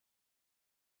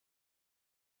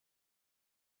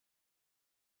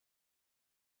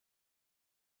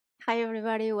Hi,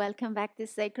 everybody. Welcome back to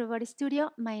Sacred Body Studio.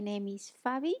 My name is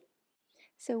Fabi.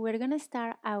 So, we're going to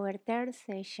start our third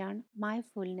session,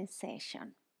 mindfulness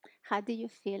session. How do you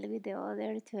feel with the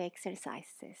other two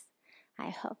exercises? I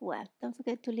hope well. Don't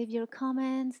forget to leave your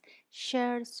comments,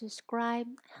 share, subscribe,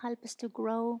 help us to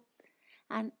grow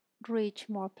and reach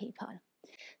more people.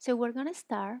 So, we're going to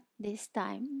start this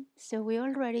time. So, we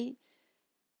already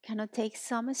cannot take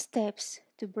some steps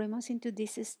to bring us into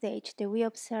this stage that we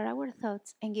observe our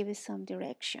thoughts and give us some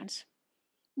directions.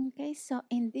 Okay, so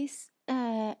in this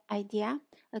idea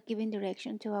of giving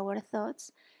direction to our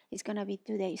thoughts is going to be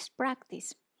today's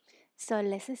practice. So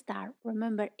let's start.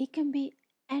 Remember, it can be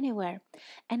anywhere.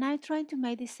 And I try to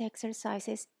make these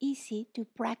exercises easy to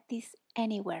practice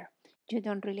anywhere. You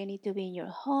don't really need to be in your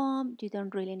home. You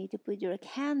don't really need to put your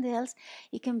candles.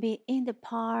 It can be in the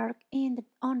park,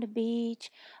 on the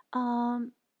beach,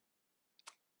 um,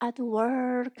 at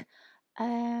work,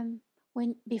 um,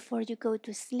 when before you go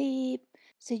to sleep.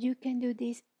 So you can do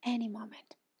this any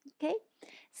moment. Okay,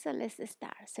 so let's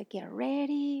start. So get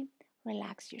ready,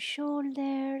 relax your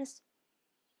shoulders,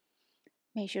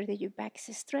 make sure that your back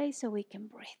is straight so we can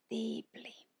breathe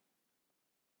deeply.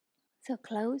 So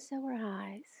close our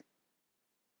eyes,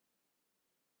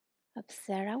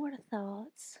 observe our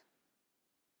thoughts,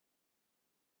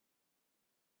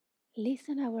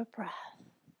 listen our breath.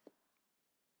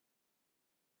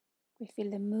 We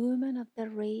feel the movement of the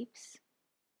ribs,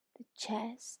 the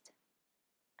chest,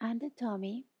 and the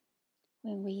tummy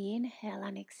when we inhale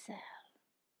and exhale.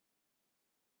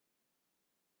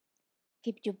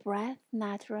 Keep your breath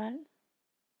natural,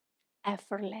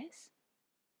 effortless,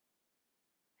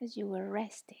 as you were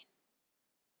resting.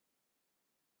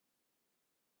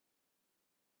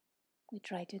 We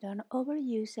try to don't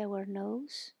overuse our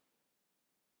nose.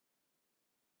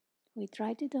 We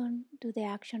try to don't do the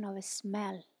action of a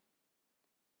smell.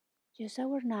 Just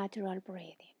our natural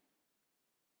breathing.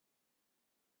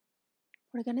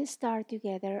 We're going to start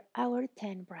together our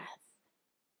 10 breaths.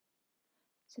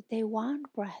 So take one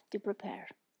breath to prepare.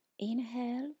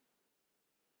 Inhale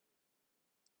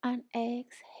and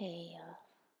exhale.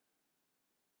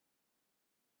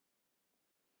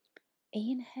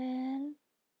 Inhale,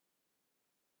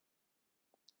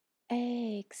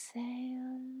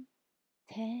 exhale,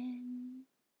 10.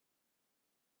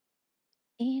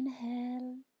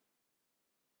 Inhale,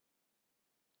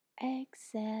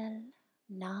 exhale,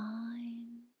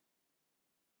 9.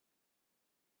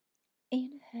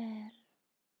 Inhale,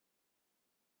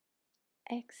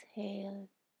 exhale,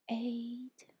 8.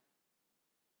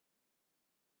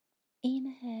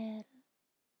 Inhale,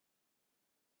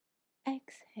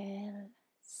 exhale,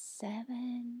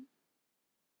 7.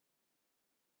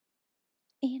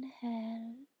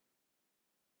 Inhale,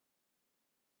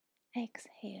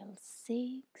 exhale,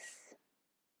 6.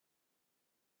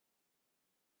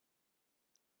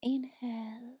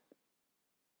 Inhale,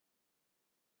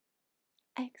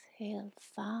 exhale,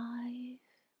 5.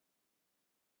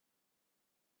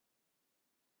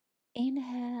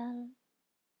 Inhale,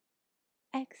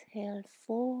 exhale,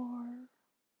 4.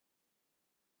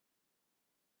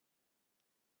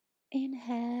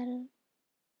 Inhale,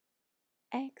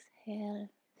 exhale,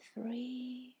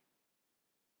 3.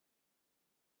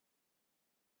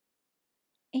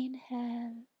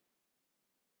 Inhale,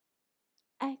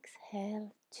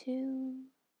 exhale, 2.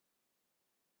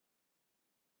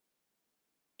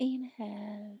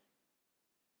 Inhale,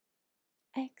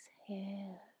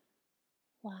 exhale,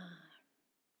 1.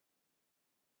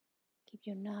 Keep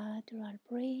your natural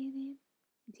breathing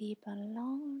deep and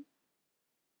long.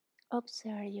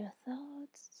 Observe your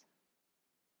thoughts.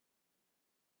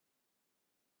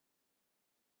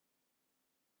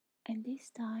 And this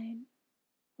time,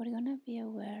 we're going to be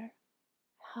aware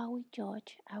how we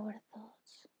judge our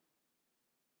thoughts,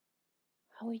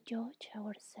 how we judge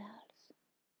ourselves.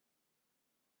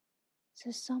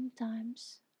 So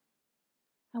sometimes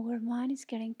our mind is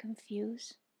getting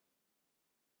confused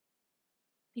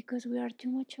because we are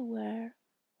too much aware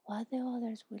what the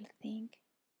others will think,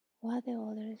 what the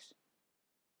others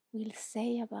will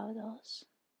say about us,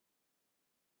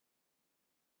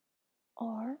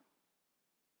 or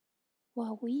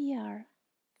what we are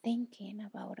thinking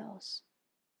about us.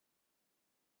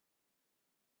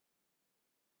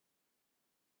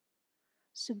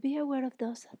 So be aware of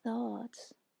those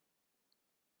thoughts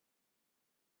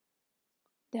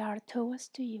that are towards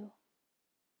to you.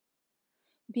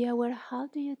 Be aware how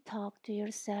do you talk to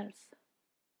yourself,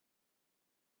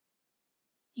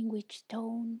 in which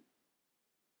tone.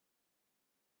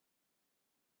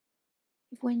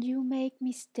 If when you make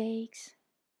mistakes,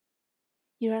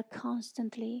 you are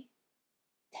constantly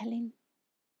telling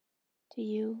to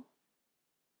you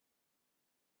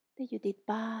that you did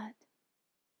bad,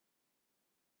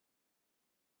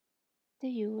 that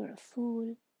you were a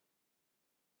fool,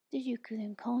 that you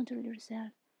couldn't control yourself.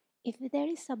 If there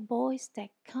is a voice that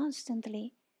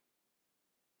constantly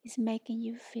is making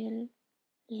you feel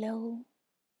low,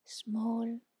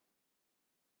 small,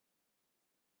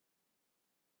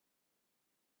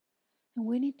 and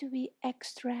we need to be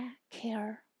extra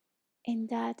care in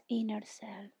that inner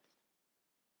self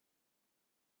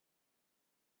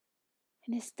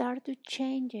and start to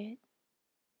change it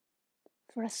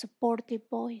for a supportive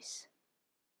voice,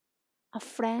 a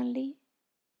friendly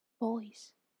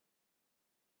voice.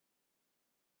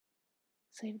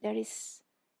 So if there is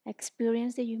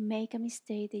experience that you make a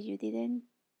mistake that you didn't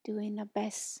do in the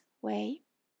best way,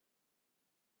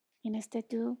 instead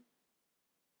to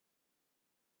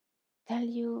tell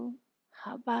you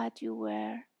how bad you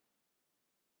were,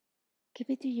 give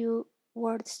it to you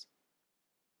words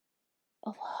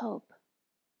of hope,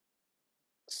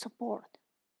 support.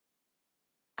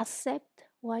 Accept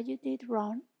what you did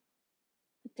wrong,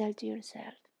 but tell to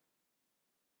yourself,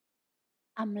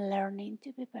 I'm learning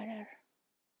to be better.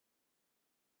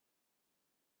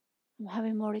 I'm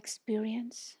having more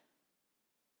experience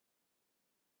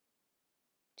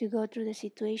to go through the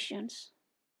situations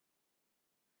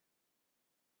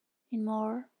in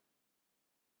more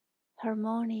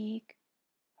harmonic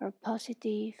or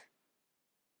positive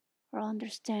or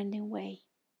understanding way.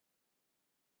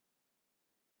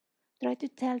 Try to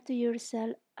tell to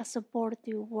yourself a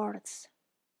supportive words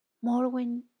more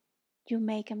when you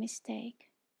make a mistake.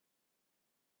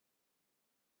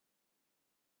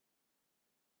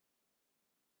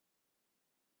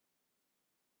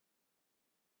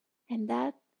 And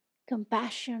that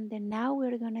compassion that now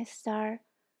we're going to start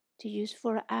to use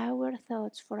for our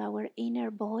thoughts, for our inner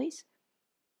voice,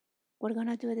 we're going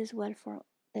to do it as well for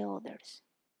the others.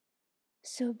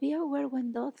 So be aware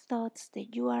when those thoughts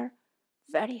that you are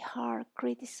very hard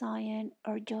criticizing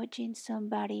or judging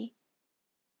somebody,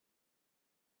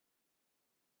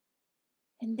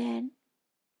 and then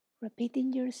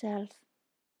repeating yourself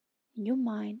in your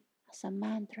mind as a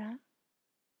mantra,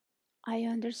 I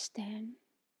understand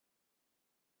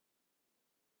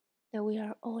that we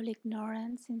are all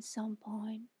ignorant in some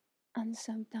point, and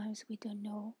sometimes we don't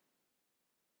know.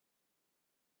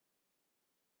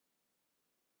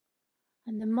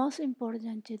 And the most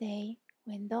important today,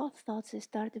 when those thoughts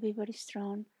start to be very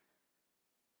strong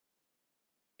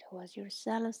towards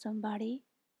yourself or somebody,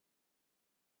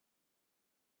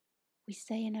 we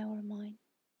say in our mind,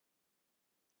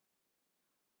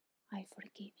 I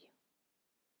forgive you.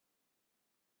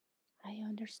 I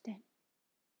understand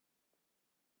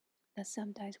that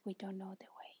sometimes we don't know the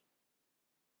way.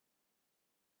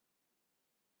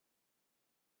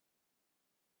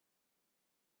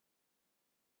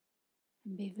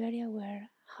 And be very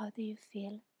aware, how do you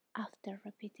feel after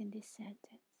repeating this sentence?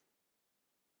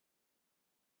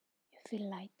 You feel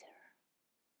lighter.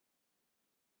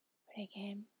 But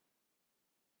again,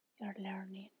 you're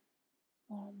learning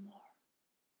more and more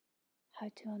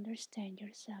how to understand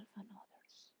yourself and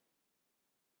others.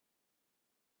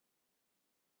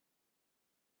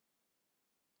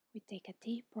 We take a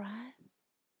deep breath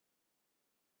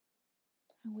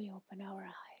and we open our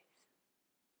eyes.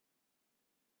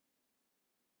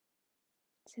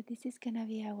 So this is gonna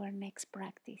be our next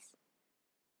practice.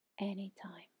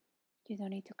 Anytime. You don't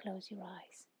need to close your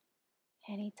eyes.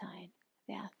 Anytime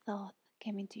that thought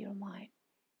came into your mind,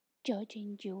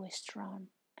 judging you strong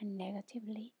and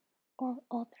negatively or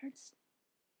others,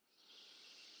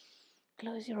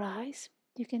 close your eyes.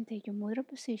 You can take your mudra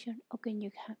position, or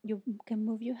you can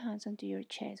move your hands onto your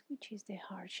chest, which is the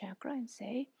heart chakra, and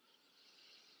say,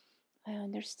 I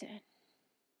understand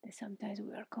that sometimes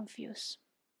we are confused,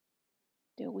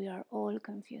 that we are all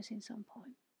confused in some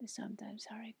point, that sometimes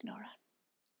are ignorant.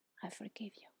 I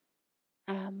forgive you.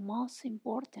 And most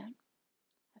important,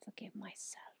 I forgive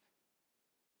myself.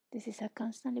 This is a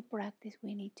constantly practice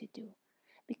we need to do,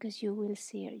 because you will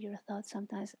see your thoughts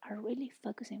sometimes are really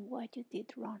focusing what you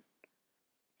did wrong.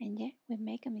 And yeah, we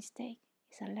make a mistake.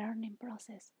 It's a learning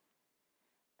process.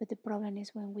 But the problem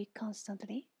is when we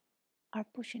constantly are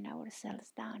pushing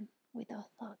ourselves down with our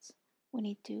thoughts. We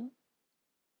need to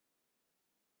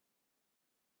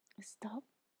stop,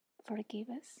 forgive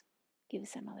us, give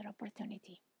us another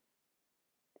opportunity.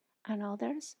 And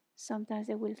others, sometimes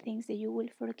they will think that you will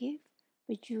forgive,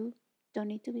 but you don't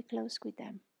need to be close with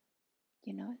them.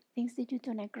 You know, things that you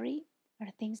don't agree or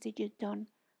things that you don't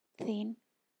think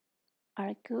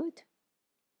are good,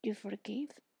 you forgive,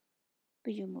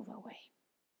 but you move away.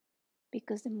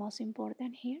 Because the most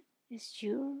important here is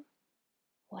your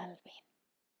well-being.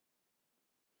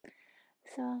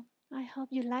 So I hope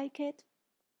you like it.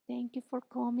 Thank you for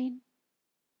coming.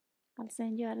 I'll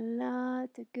send you a lot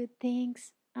of good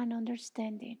things and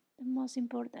understanding. The most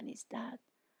important is that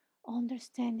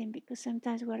understanding, because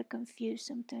sometimes we are confused,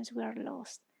 sometimes we are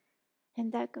lost,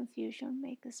 and that confusion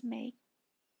makes us make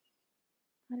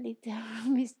a little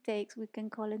mistakes. We can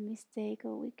call it mistake,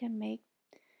 or we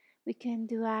can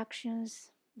do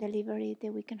actions deliberately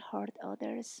that we can hurt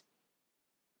others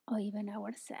or even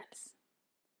ourselves.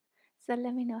 So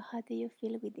let me know, how do you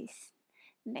feel with this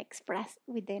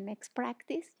with the next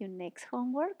practice, your next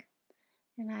homework,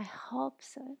 and I hope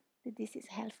so that this is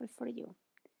helpful for you.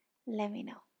 Let me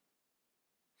know.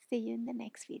 See you in the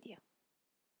next video.